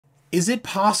Is it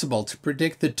possible to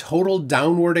predict the total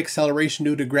downward acceleration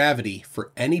due to gravity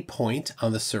for any point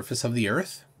on the surface of the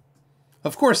Earth?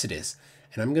 Of course it is,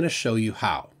 and I'm going to show you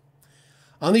how.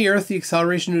 On the Earth, the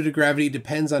acceleration due to gravity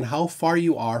depends on how far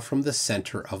you are from the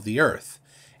center of the Earth.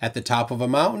 At the top of a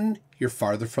mountain, you're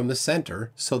farther from the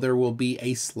center, so there will be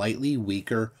a slightly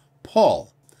weaker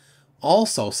pull.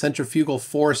 Also, centrifugal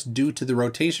force due to the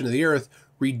rotation of the Earth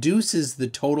reduces the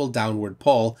total downward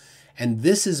pull, and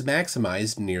this is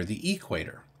maximized near the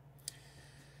equator.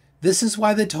 This is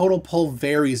why the total pull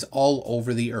varies all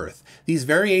over the Earth. These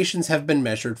variations have been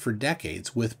measured for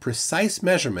decades with precise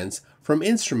measurements from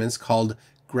instruments called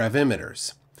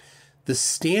gravimeters. The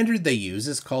standard they use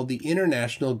is called the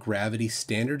International Gravity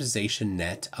Standardization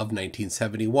Net of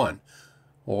 1971,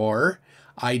 or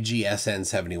IGSN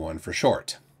 71 for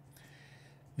short.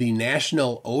 The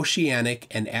National Oceanic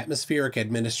and Atmospheric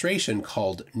Administration,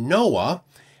 called NOAA,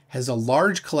 has a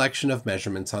large collection of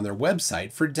measurements on their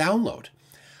website for download.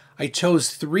 I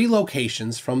chose 3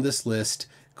 locations from this list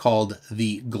called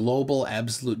the Global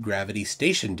Absolute Gravity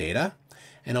Station Data,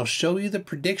 and I'll show you the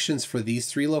predictions for these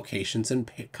 3 locations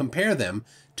and compare them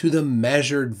to the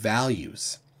measured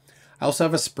values. I also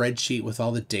have a spreadsheet with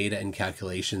all the data and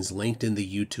calculations linked in the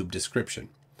YouTube description.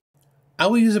 I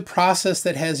will use a process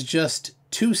that has just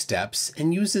 2 steps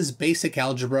and uses basic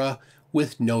algebra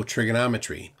with no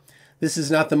trigonometry. This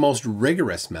is not the most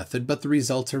rigorous method, but the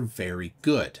results are very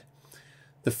good.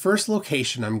 The first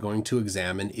location I'm going to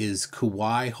examine is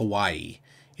Kauai, Hawaii.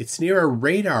 It's near a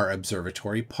radar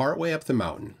observatory partway up the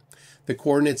mountain. The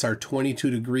coordinates are 22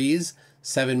 degrees,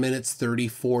 7 minutes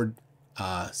 34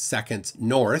 seconds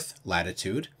north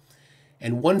latitude,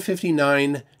 and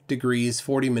 159 degrees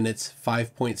 40 minutes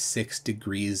 5.6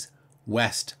 degrees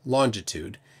west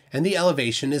longitude, and the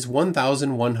elevation is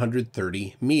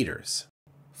 1,130 meters.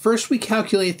 First, we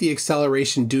calculate the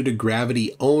acceleration due to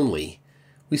gravity only.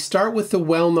 We start with the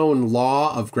well-known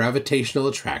law of gravitational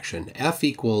attraction, F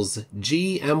equals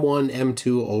g m1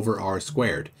 m2 over r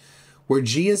squared, where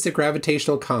g is the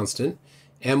gravitational constant,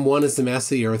 m1 is the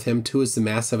mass of the Earth, m2 is the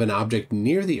mass of an object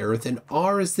near the Earth, and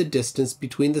r is the distance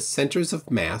between the centers of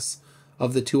mass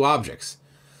of the 2 objects.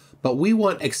 But we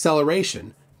want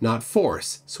acceleration, not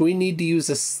force, so we need to use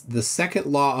the second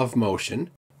law of motion,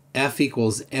 F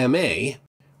equals ma,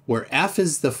 where F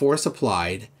is the force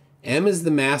applied, m is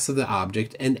the mass of the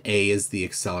object, and a is the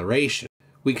acceleration.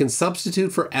 We can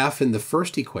substitute for F in the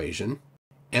first equation.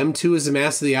 m2 is the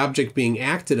mass of the object being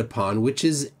acted upon, which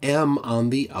is m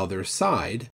on the other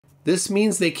side. This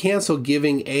means they cancel,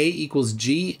 giving a equals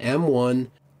g m1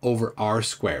 over r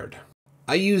squared.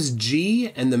 I use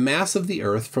g and the mass of the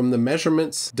Earth from the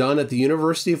measurements done at the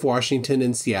University of Washington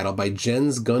in Seattle by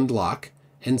Jens Gundlach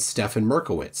and Stefan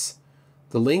Merkowitz.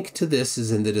 The link to this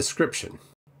is in the description.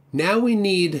 Now we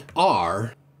need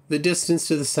r, the distance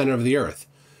to the center of the Earth.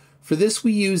 For this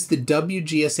we use the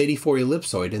WGS-84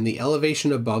 ellipsoid and the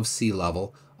elevation above sea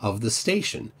level of the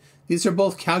station. These are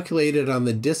both calculated on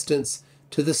the distance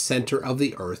to the center of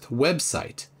the Earth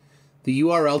website. The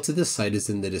URL to this site is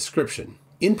in the description.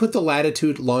 Input the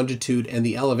latitude, longitude, and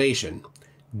the elevation.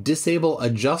 Disable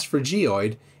adjust for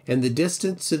geoid, and the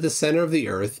distance to the center of the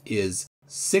Earth is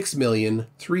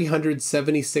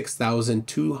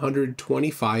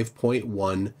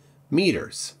 6,376,225.1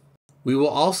 meters. We will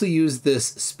also use this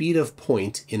speed of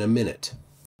point in a minute.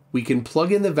 We can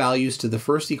plug in the values to the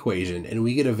first equation and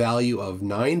we get a value of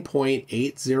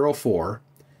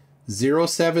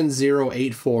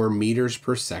 9.804,07084 meters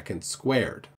per second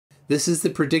squared. This is the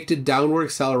predicted downward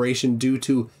acceleration due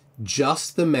to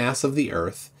just the mass of the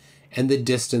Earth and the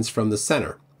distance from the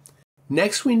center.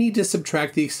 Next, we need to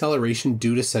subtract the acceleration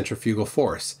due to centrifugal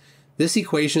force. This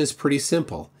equation is pretty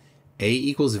simple. A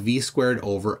equals v squared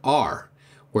over r,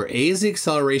 where a is the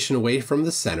acceleration away from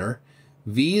the center,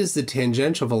 v is the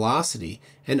tangential velocity,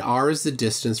 and r is the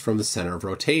distance from the center of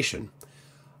rotation.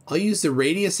 I'll use the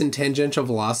radius and tangential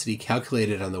velocity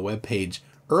calculated on the web page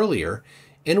earlier,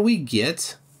 and we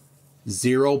get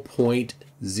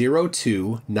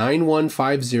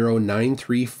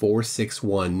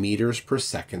 0.02915093,461 meters per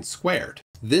second squared.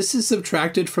 This is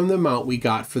subtracted from the amount we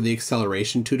got for the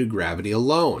acceleration due to gravity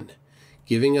alone,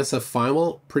 giving us a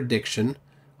final prediction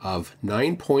of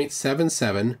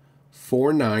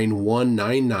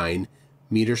 9.7749199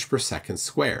 meters per second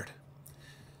squared.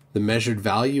 The measured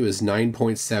value is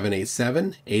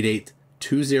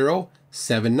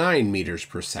 9.787882079 meters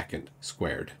per second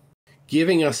squared,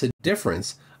 giving us a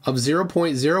difference of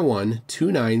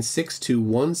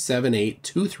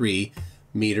 0.0129621783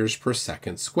 meters per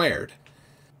second squared.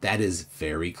 That is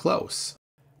very close.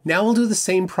 Now we'll do the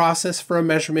same process for a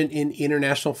measurement in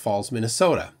International Falls,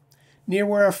 Minnesota, near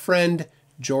where our friend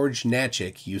George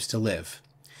Natchik used to live.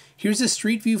 Here's a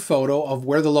street view photo of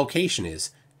where the location is,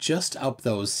 just up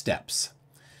those steps.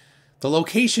 The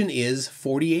location is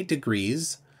 48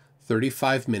 degrees,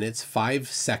 35 minutes, 5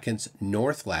 seconds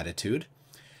north latitude,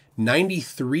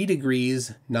 93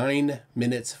 degrees, 9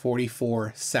 minutes,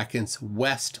 44 seconds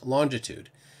west longitude,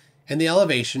 and the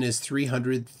elevation is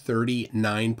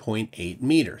 339.8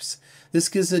 meters. This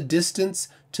gives a distance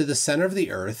to the center of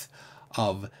the Earth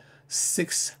of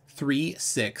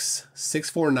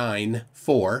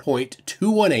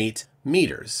 636,649.4.218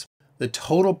 meters. The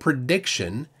total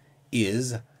prediction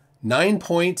is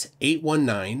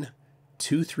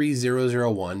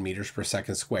 9.819-23001 meters per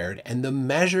second squared, and the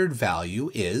measured value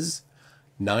is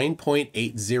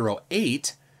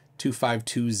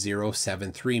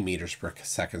 9.808-252,073 meters per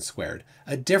second squared,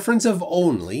 a difference of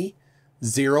only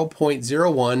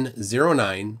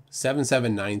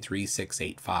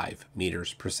 0.01097793,685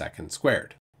 meters per second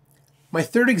squared. My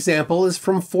third example is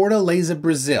from Fortaleza,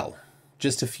 Brazil,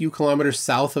 just a few kilometers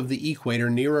south of the equator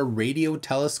near a radio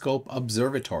telescope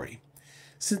observatory.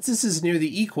 Since this is near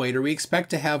the equator, we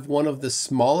expect to have one of the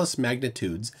smallest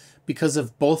magnitudes because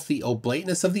of both the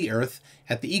oblateness of the Earth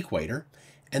at the equator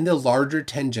and the larger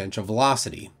tangential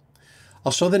velocity.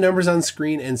 I'll show the numbers on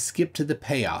screen and skip to the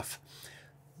payoff.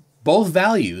 Both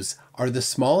values are the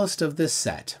smallest of this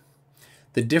set.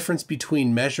 The difference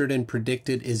between measured and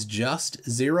predicted is just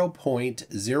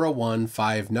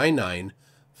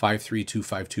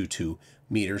 0.01599532522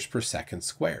 meters per second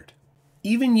squared.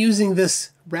 Even using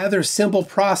this rather simple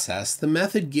process, the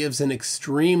method gives an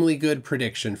extremely good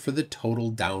prediction for the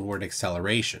total downward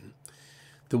acceleration.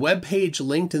 The web page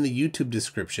linked in the YouTube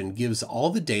description gives all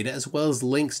the data as well as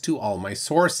links to all my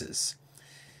sources.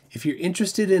 If you're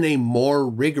interested in a more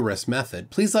rigorous method,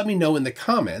 please let me know in the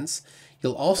comments.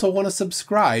 You'll also want to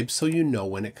subscribe so you know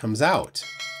when it comes out.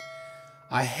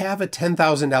 I have a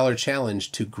 $10,000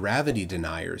 challenge to gravity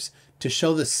deniers to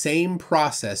show the same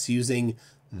process using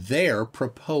their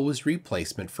proposed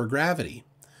replacement for gravity.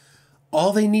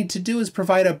 All they need to do is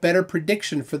provide a better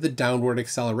prediction for the downward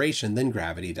acceleration than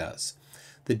gravity does.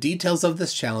 The details of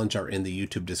this challenge are in the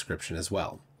YouTube description as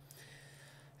well.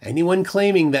 Anyone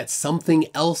claiming that something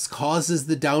else causes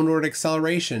the downward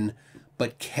acceleration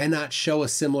but cannot show a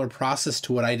similar process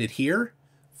to what I did here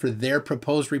for their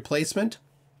proposed replacement,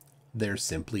 they're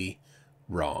simply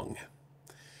wrong.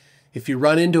 If you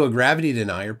run into a gravity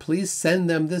denier, please send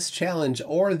them this challenge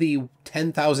or the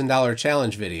 $10,000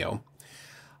 challenge video.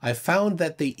 I found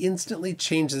that they instantly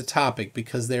change the topic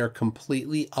because they are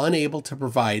completely unable to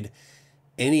provide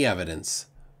any evidence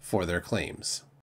for their claims.